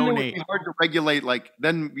 Something you would donate. donate. It would be hard to regulate. Like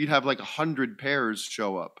then you'd have like 100 pairs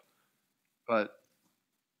show up. But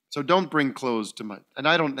so don't bring clothes to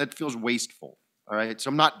that feels wasteful. All right. So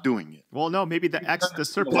I'm not doing it. Well, no, maybe the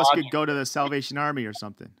surplus could go to the Salvation Army or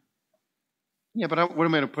something. Yeah, but what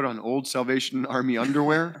am I going to put on old Salvation Army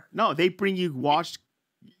underwear? No, they bring you washed,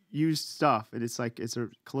 used stuff, and it's a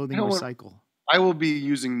clothing recycle. I will be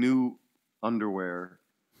using new underwear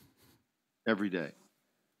every day.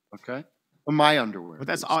 Okay, my underwear. But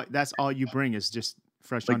that's all you bring is just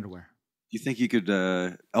fresh underwear. you think you could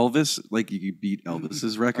Elvis? Like you could beat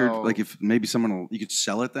Elvis's record? Oh. Like if maybe you could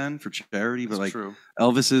sell it then for charity. But That's like true.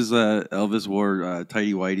 Elvis wore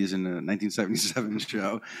tidy whities in the 1977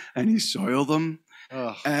 show, and he soiled them.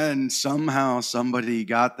 Ugh. And somehow somebody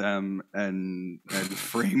got them and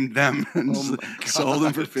framed them and sold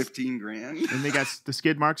them for $15,000. And they got the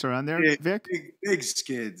skid marks are on there, Vic. Big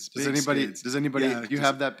skids. Does big anybody? skids. Does anybody? Yeah, do you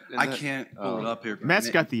have that? I can't pull it up here. Matt's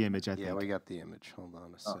got the image. I think. Yeah, we got the image. Hold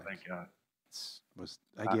on a sec. Oh, thank God.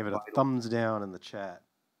 I gave it a thumbs down in the chat.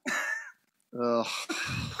 Ugh.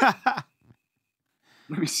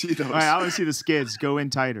 Let me see those. All right, I want to see the skids. Go in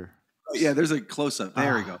tighter. Yeah, there's a close up.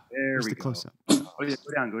 There we go. There we the go. close up. Oh yeah,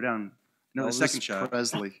 go down. No, the Elvis second shot.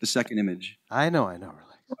 Presley. The second image. I know.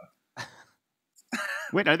 Relax.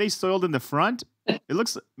 Wait, are they soiled in the front? It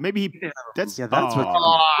looks that's that's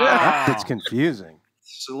that's confusing.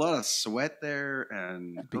 There's a lot of sweat there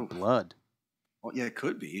and blood. Well, yeah, it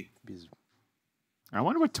could be. I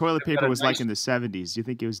wonder what toilet paper was like in the 70s. Do you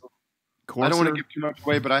think it was coarser? I don't want to give too much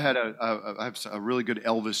away, but I had I have a really good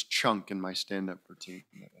Elvis chunk in my stand-up routine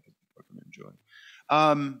that I think people can enjoy.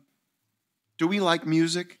 Do we like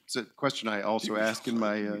music? It's a question I also ask in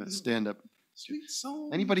my stand-up. Sweet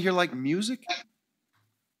soul. Anybody here like music?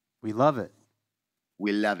 We love it.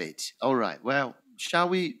 We love it. All right. Well, shall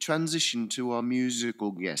we transition to our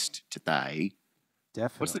musical guest today?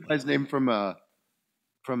 Definitely. What's the guy's name from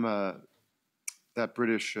that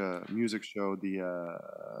British music show?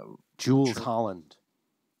 The Jules Holland.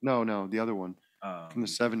 No, the other one from the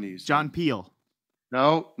 70s. John Peel.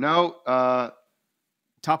 No.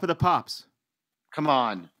 Top of the Pops. Come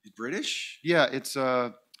on. He's British? Yeah, it's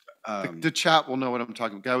the chat will know what I'm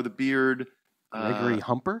talking about. Guy with a beard. Gregory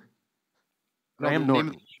Humper? No, Graham the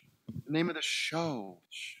Norton. name of the show.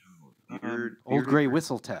 Old Grey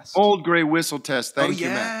Whistle Test. Old Grey Whistle Test. Thank you,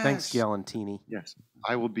 yes. Matt. Thanks, Galantini. Yes.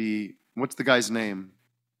 I will be. What's the guy's name?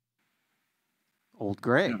 Old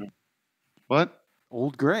Grey. What?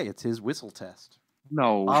 Old Grey. It's his whistle test.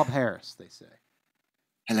 No. Bob Harris, they say.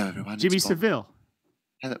 Hello, everyone. Jimmy It's Bob. Seville.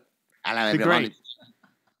 Hello, The everyone. great.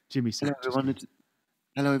 Jimmy Hello, Seville. everyone.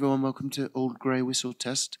 Hello, everyone. Welcome to Old Grey Whistle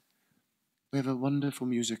Test. We have a wonderful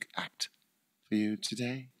music act for you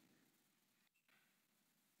today.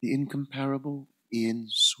 The incomparable Ian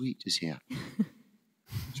Sweet is here.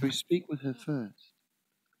 Shall we speak with her first?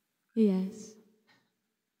 Yes.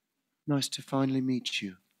 Nice to finally meet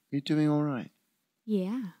you. Are you doing all right?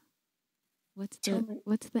 Yeah. What's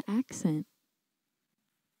the accent?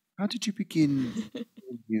 How did you begin with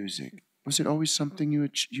music? Was it always something you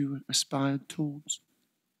aspired towards?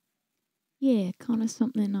 Yeah, kind of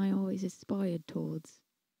something I always aspired towards.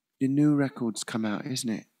 Your new record's come out, isn't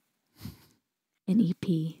it? An EP.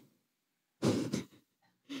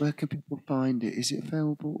 Where can people find it? Is it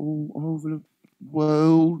available all over the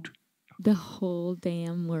world? The whole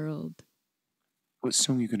damn world. What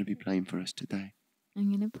song are you going to be playing for us today? I'm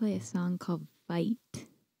going to play a song called Fight.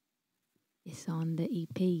 It's on the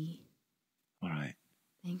EP. All right.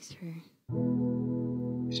 Thanks for...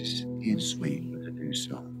 This is Ian Sweet with a new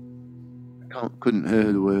song. I couldn't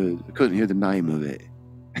hear the words. I couldn't hear the name of it.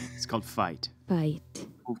 It's called Fight. Fight.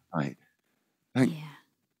 Called Fight.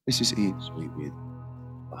 This is Ian Sweet with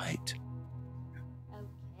Fight.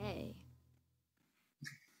 Okay.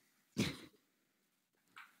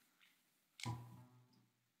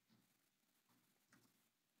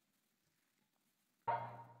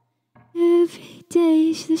 Every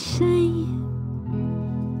day's the same.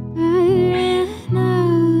 I ran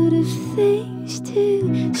out of things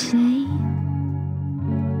to say.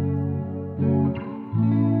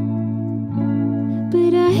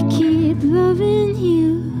 But I keep loving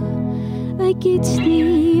you like it's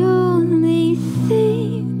the only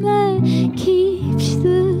thing that keeps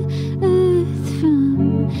the earth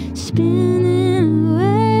from spinning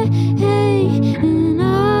away. And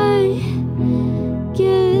I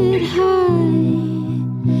get high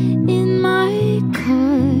in my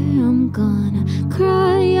car. I'm gonna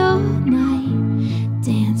cry all night,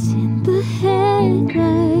 dance in the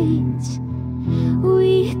headlights.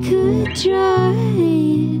 We could drive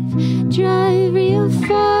real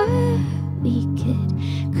far. We could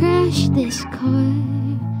crash this car,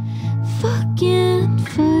 fucking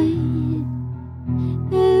fight.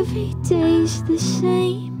 Every day's the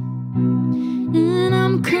same, and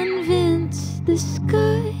I'm convinced the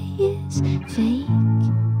sky is fake.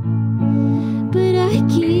 But I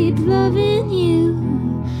keep loving you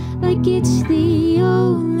like it's the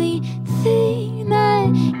only thing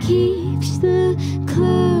that keeps the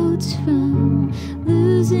clouds from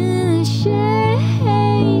losing their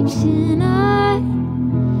shapes. And I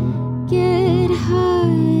get high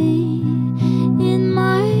in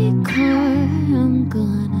my car.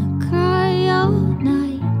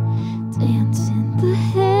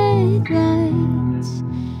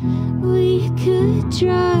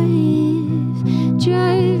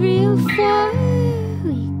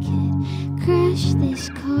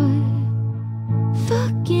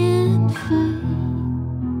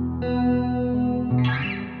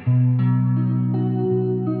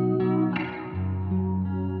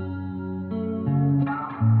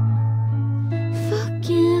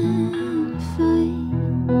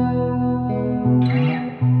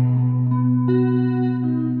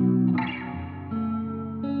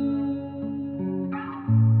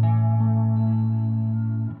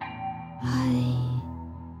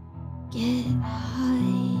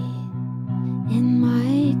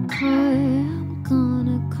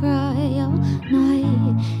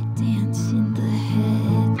 night, dance in the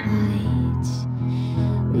headlights.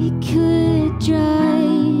 We could drive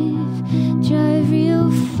real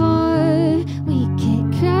far. We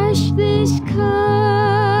could crash this car.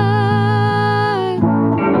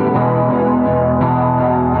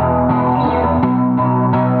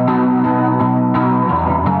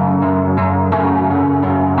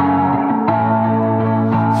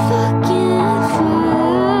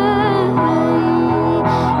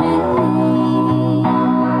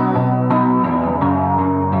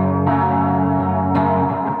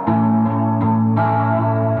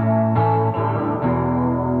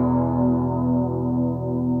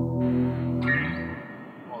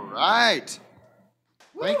 Right.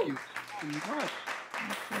 Thank you so much.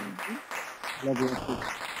 Love you.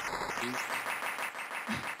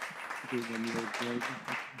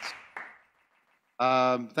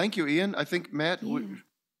 Thank you, Ian. I think Matt. I don't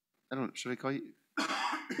know. Should I call you?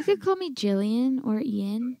 You could call me Jillian or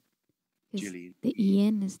Ian. 'Cause Jillian. The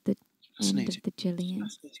Ian is the end Fascinating. of the Jillian.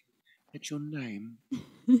 That your name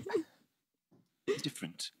is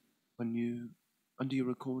different when you under your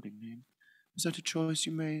recording name. Was that a choice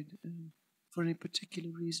you made for any particular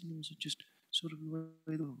reason, or was it just sort of the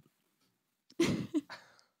way the world?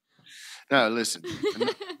 No, listen.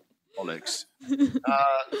 Alex.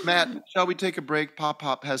 Matt, shall we take a break? Pop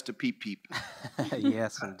has to peep peep.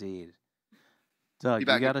 Yes, indeed. Doug, you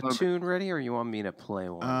got a tune ready, or you want me to play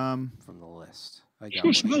one from the list? I got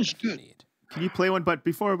one smells good. Can you play one? But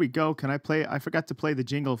before we go, can I play? I forgot to play the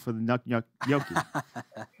jingle for the Nuck Yuck Yoki.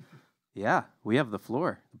 Yeah, we have the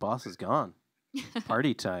floor. The boss is gone. It's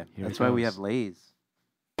party time. Here That's it why we goes. have Lays.